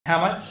How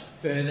much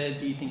further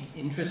do you think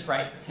interest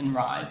rates can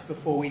rise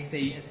before we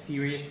see a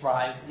serious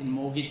rise in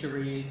mortgage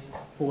arrears,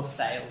 forced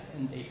sales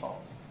and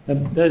defaults?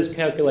 Those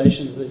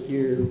calculations that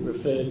you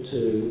referred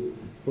to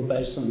were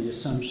based on the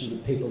assumption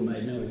that people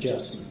made no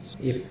adjustments.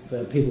 If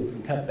people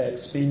can cut back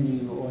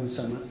spending or in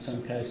some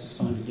cases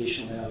find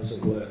additional hours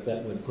of work,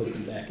 that would put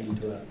them back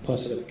into a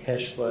positive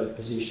cash flow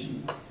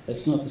position.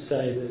 That's not to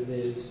say that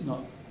there's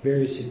not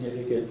very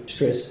significant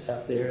stress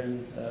out there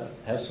in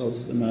households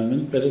at the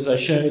moment, but as I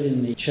showed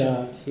in the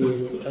chart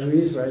here,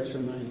 arrears rates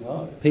remain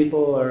low.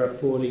 People are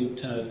affording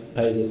to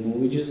pay their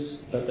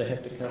mortgages, but they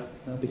have to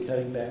be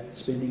cutting back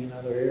spending in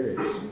other areas.